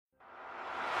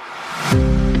Hello,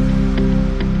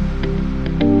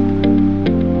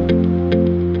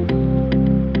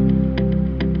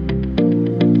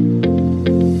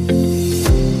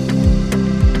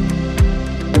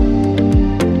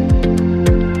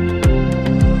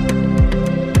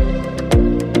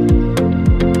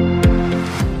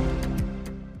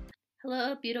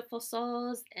 beautiful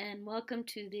souls, and welcome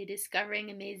to the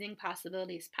Discovering Amazing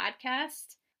Possibilities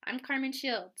podcast. I'm Carmen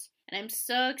Shields, and I'm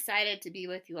so excited to be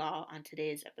with you all on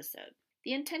today's episode.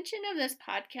 The intention of this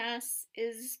podcast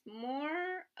is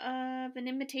more of an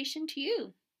invitation to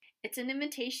you. It's an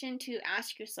invitation to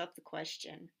ask yourself the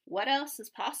question, what else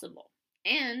is possible?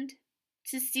 And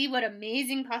to see what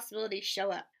amazing possibilities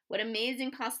show up. What amazing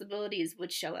possibilities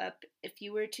would show up if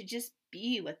you were to just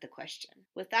be with the question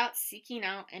without seeking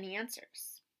out any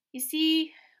answers. You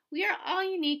see, we are all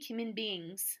unique human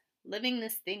beings living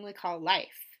this thing we call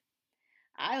life.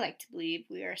 I like to believe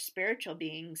we are spiritual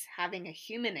beings having a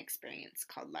human experience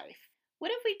called life. What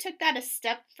if we took that a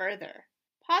step further,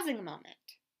 pausing a moment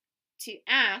to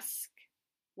ask,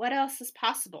 what else is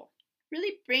possible?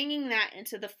 Really bringing that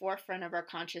into the forefront of our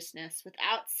consciousness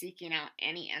without seeking out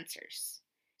any answers.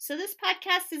 So this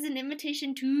podcast is an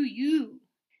invitation to you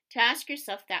to ask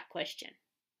yourself that question,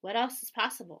 what else is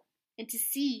possible? And to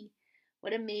see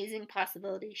what amazing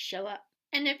possibilities show up.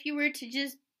 And if you were to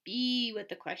just be with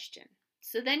the question,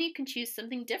 so then you can choose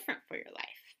something different for your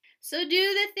life. So do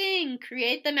the thing,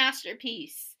 create the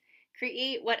masterpiece,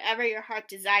 create whatever your heart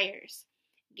desires.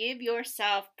 Give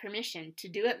yourself permission to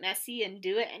do it messy and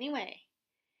do it anyway.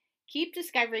 Keep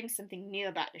discovering something new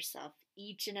about yourself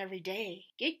each and every day.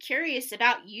 Get curious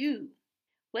about you.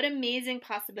 What amazing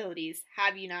possibilities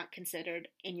have you not considered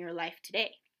in your life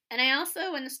today? And I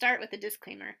also want to start with a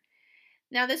disclaimer.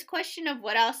 Now, this question of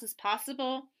what else is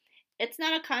possible, it's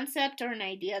not a concept or an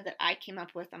idea that I came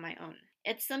up with on my own.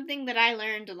 It's something that I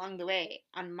learned along the way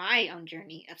on my own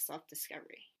journey of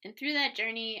self-discovery. And through that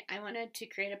journey, I wanted to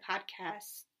create a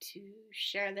podcast to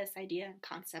share this idea and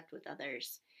concept with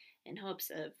others in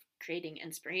hopes of creating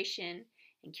inspiration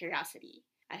and curiosity.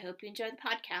 I hope you enjoy the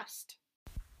podcast.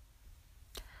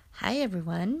 Hi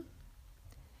everyone.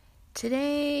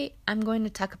 Today I'm going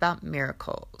to talk about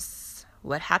miracles.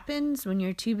 What happens when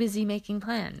you're too busy making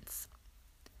plans?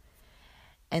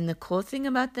 And the cool thing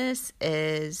about this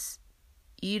is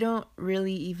you don't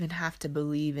really even have to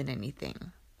believe in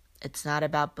anything. It's not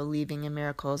about believing in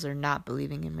miracles or not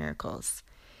believing in miracles.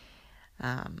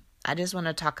 I just want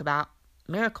to talk about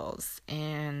miracles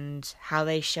and how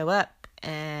they show up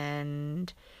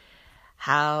and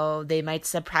how they might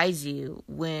surprise you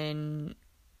when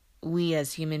we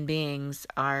as human beings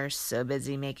are so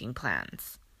busy making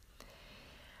plans.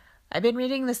 I've been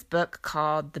reading this book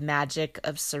called The Magic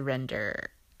of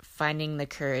Surrender, Finding the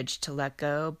Courage to Let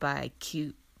Go by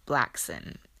Cute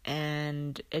Blackson.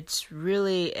 And it's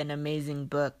really an amazing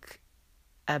book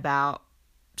about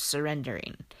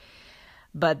surrendering.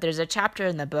 But there's a chapter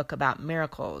in the book about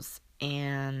miracles,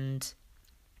 and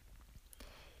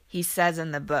he says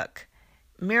in the book,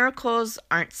 miracles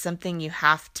aren't something you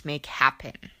have to make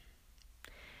happen.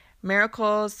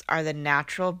 Miracles are the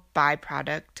natural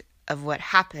byproduct of what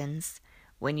happens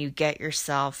when you get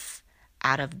yourself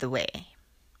out of the way.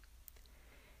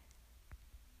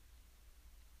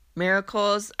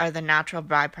 Miracles are the natural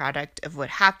byproduct of what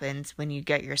happens when you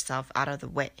get yourself out of the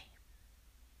way.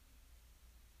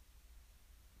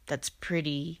 That's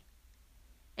pretty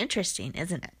interesting,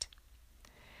 isn't it?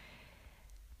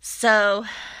 So,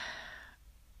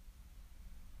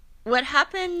 what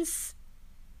happens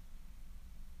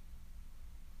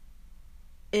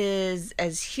is,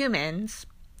 as humans,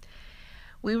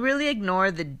 we really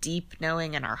ignore the deep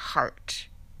knowing in our heart,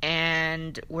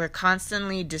 and we're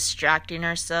constantly distracting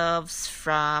ourselves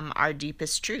from our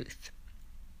deepest truth.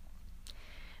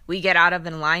 We get out of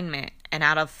alignment and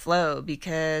out of flow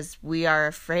because we are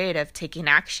afraid of taking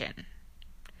action.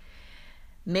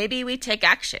 Maybe we take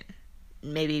action,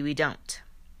 maybe we don't.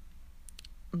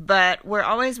 But we're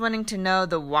always wanting to know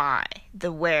the why,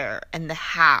 the where, and the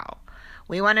how.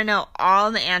 We want to know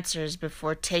all the answers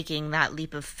before taking that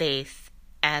leap of faith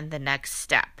and the next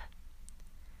step.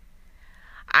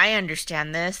 I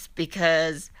understand this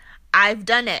because I've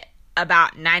done it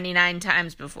about 99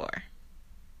 times before,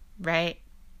 right?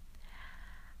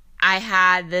 I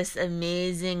had this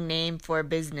amazing name for a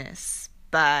business,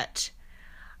 but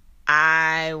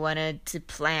I wanted to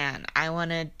plan. I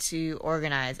wanted to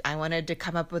organize. I wanted to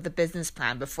come up with a business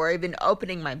plan before even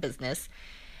opening my business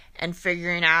and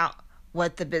figuring out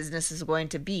what the business is going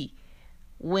to be.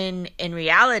 When in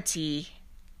reality,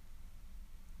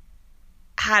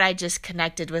 had I just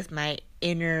connected with my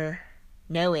inner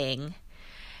knowing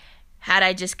Had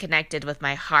I just connected with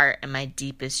my heart and my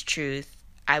deepest truth,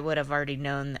 I would have already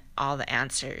known all the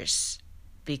answers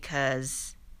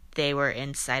because they were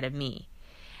inside of me.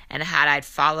 And had I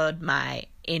followed my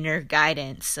inner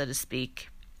guidance, so to speak,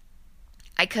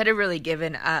 I could have really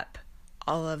given up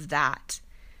all of that,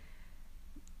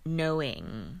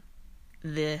 knowing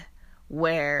the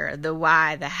where, the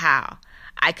why, the how.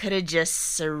 I could have just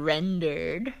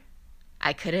surrendered.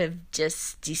 I could have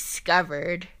just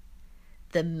discovered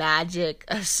the magic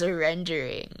of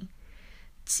surrendering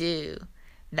to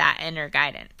that inner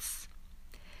guidance.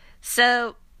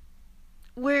 So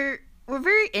we're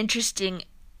very interesting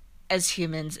as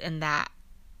humans in that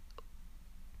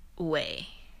way.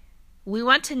 We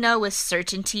want to know with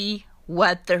certainty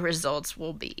what the results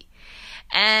will be.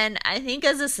 And I think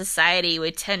as a society,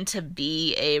 we tend to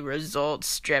be a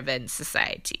results-driven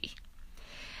society.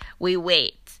 We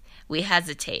wait, we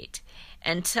hesitate,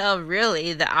 until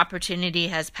really the opportunity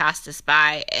has passed us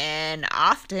by, and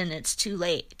often it's too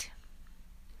late.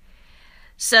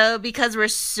 So because we're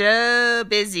so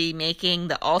busy making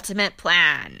the ultimate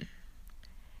plan,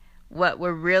 what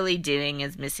we're really doing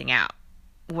is missing out.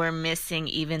 We're missing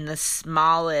even the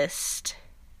smallest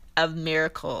of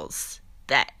miracles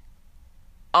that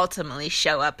ultimately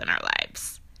show up in our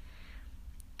lives.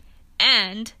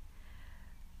 And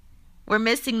we're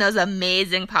missing those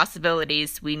amazing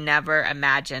possibilities we never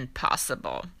imagined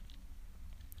possible.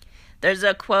 There's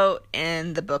a quote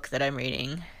in the book that I'm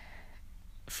reading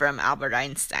from Albert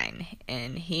Einstein,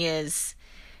 and he has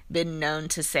been known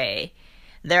to say,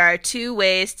 "There are two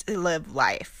ways to live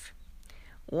life.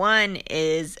 One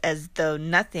is as though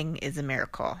nothing is a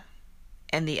miracle,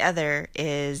 and the other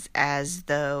is as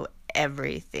though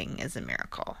everything is a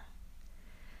miracle."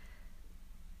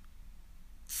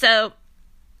 So,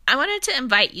 I wanted to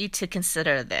invite you to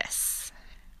consider this.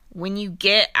 When you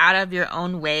get out of your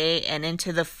own way and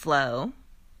into the flow,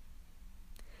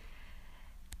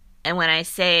 and when I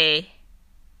say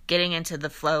getting into the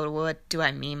flow, what do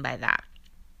I mean by that?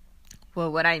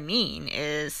 Well, what I mean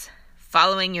is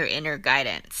following your inner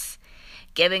guidance,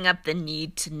 giving up the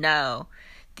need to know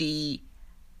the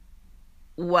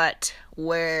what,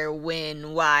 where,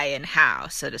 when, why, and how,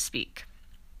 so to speak.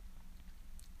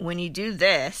 When you do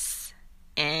this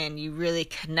and you really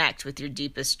connect with your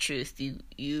deepest truth,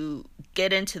 you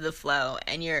get into the flow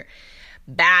and you're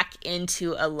back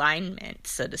into alignment,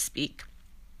 so to speak.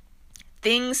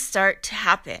 Things start to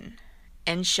happen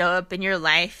and show up in your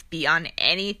life beyond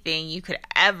anything you could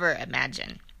ever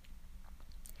imagine.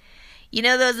 You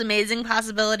know those amazing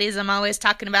possibilities I'm always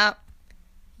talking about?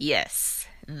 Yes,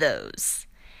 those.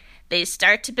 They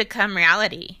start to become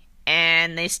reality,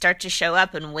 and they start to show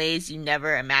up in ways you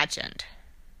never imagined.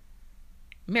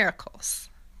 Miracles.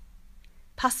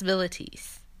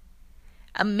 Possibilities.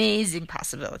 Amazing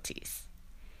possibilities.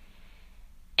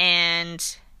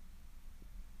 And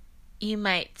you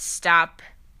might stop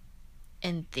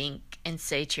and think and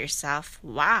say to yourself,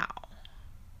 wow,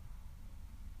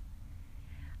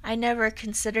 I never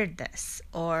considered this,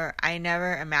 or I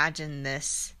never imagined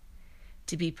this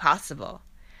to be possible.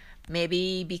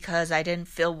 Maybe because I didn't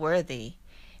feel worthy.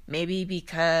 Maybe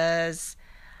because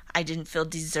I didn't feel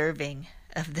deserving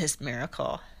of this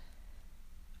miracle.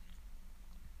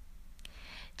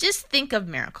 Just think of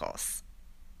miracles.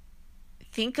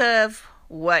 Think of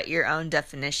what your own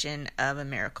definition of a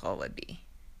miracle would be.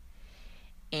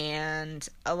 And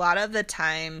a lot of the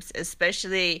times,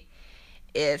 especially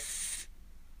if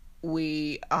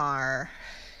we are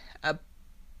a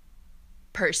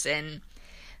person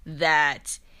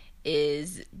that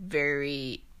is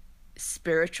very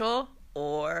spiritual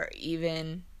or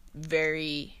even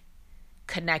very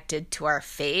connected to our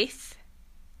faith,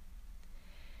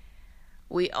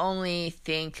 we only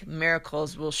think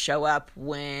miracles will show up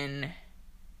when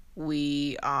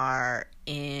we are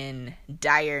in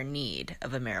dire need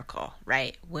of a miracle,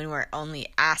 right? When we're only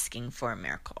asking for a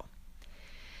miracle.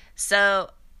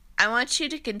 So I want you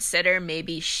to consider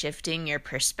maybe shifting your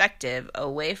perspective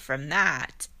away from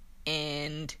that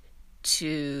and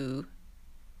to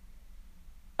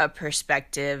a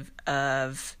perspective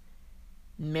of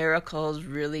miracles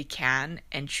really can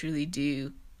and truly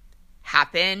do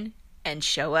happen and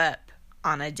show up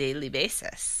on a daily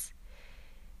basis.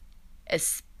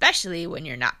 Especially when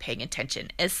you're not paying attention.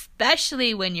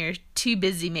 Especially when you're too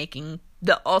busy making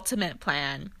the ultimate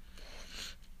plan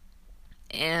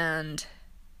and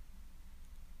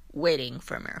waiting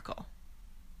for a miracle.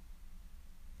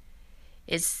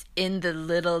 It's in the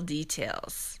little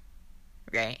details,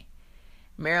 right?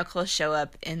 Miracles show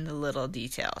up in the little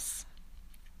details.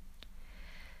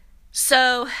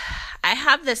 So, I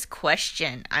have this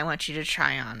question I want you to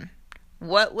try on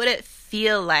What would it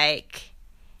feel like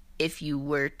if you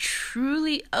were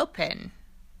truly open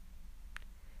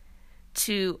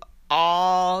to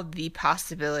all the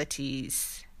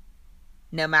possibilities,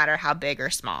 no matter how big or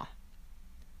small?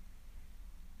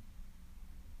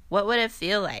 What would it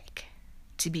feel like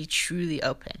to be truly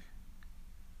open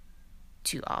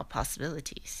to all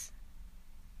possibilities?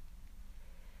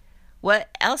 What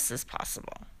else is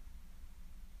possible?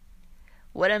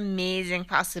 What amazing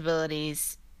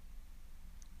possibilities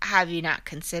have you not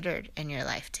considered in your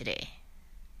life today?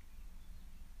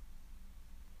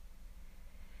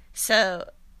 So,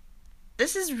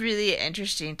 this is really an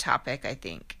interesting topic, I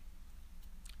think,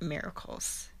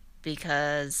 miracles,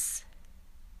 because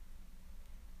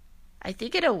I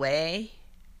think in a way,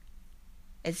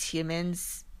 as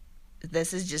humans,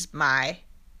 this is just my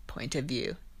point of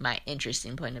view, my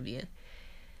interesting point of view.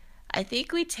 I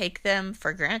think we take them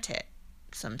for granted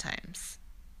sometimes.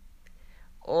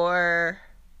 Or,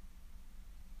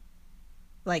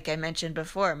 like I mentioned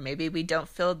before, maybe we don't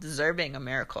feel deserving of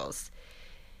miracles.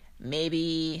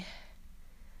 Maybe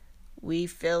we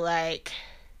feel like,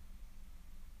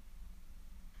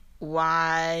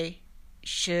 why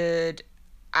should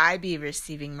I be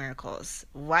receiving miracles?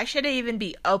 Why should I even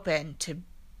be open to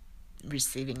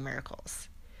receiving miracles?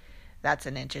 That's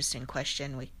an interesting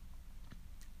question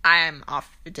I am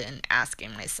often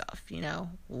asking myself,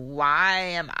 why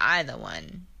am I the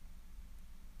one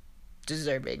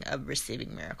deserving of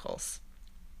receiving miracles?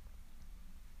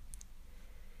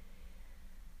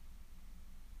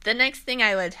 The next thing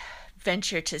I would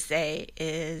venture to say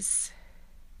is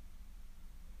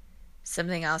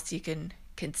something else you can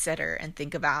consider and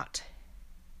think about.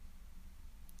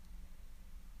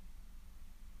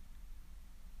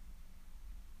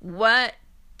 What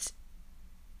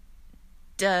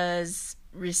does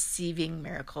receiving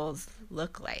miracles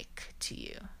look like to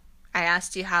you? I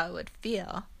asked you how it would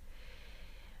feel.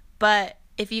 But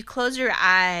if you close your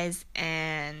eyes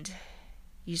and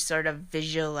you sort of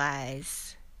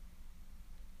visualize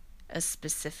a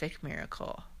specific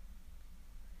miracle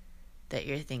that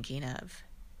you're thinking of,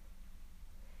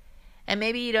 and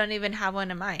maybe you don't even have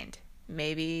one in mind.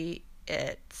 Maybe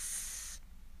it's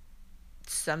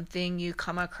something you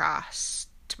come across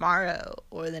tomorrow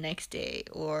or the next day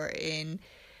or in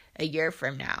a year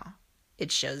from now.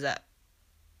 It shows up.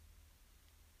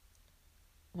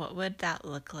 What would that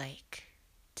look like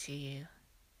to you?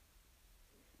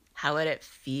 How would it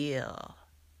feel?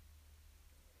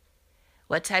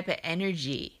 What type of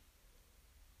energy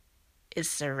is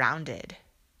surrounded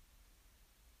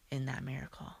in that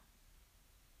miracle?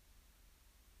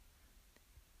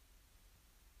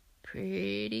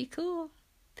 Pretty cool.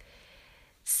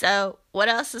 So, what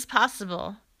else is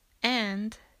possible?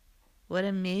 And what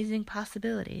amazing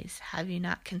possibilities have you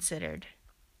not considered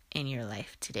in your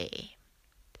life today?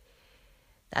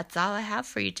 That's all I have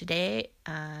for you today.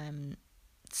 I'm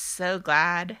so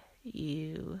glad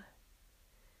you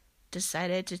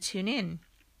decided to tune in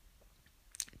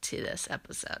to this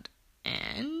episode.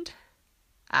 And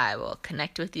I will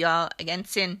connect with you all again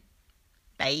soon.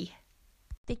 Bye.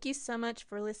 Thank you so much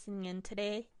for listening in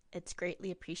today. It's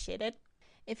greatly appreciated.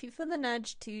 If you feel the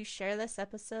nudge to share this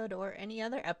episode or any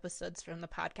other episodes from the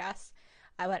podcast,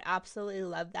 I would absolutely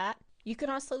love that. You can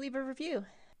also leave a review.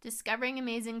 Discovering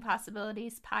Amazing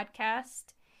Possibilities podcast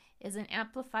is an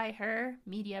Amplify Her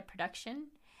media production.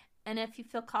 And if you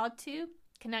feel called to,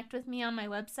 connect with me on my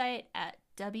website at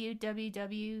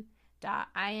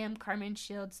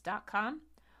www.iamcarmenshields.com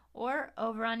or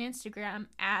over on Instagram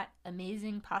at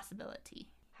Amazing Possibility.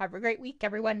 Have a great week,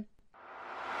 everyone.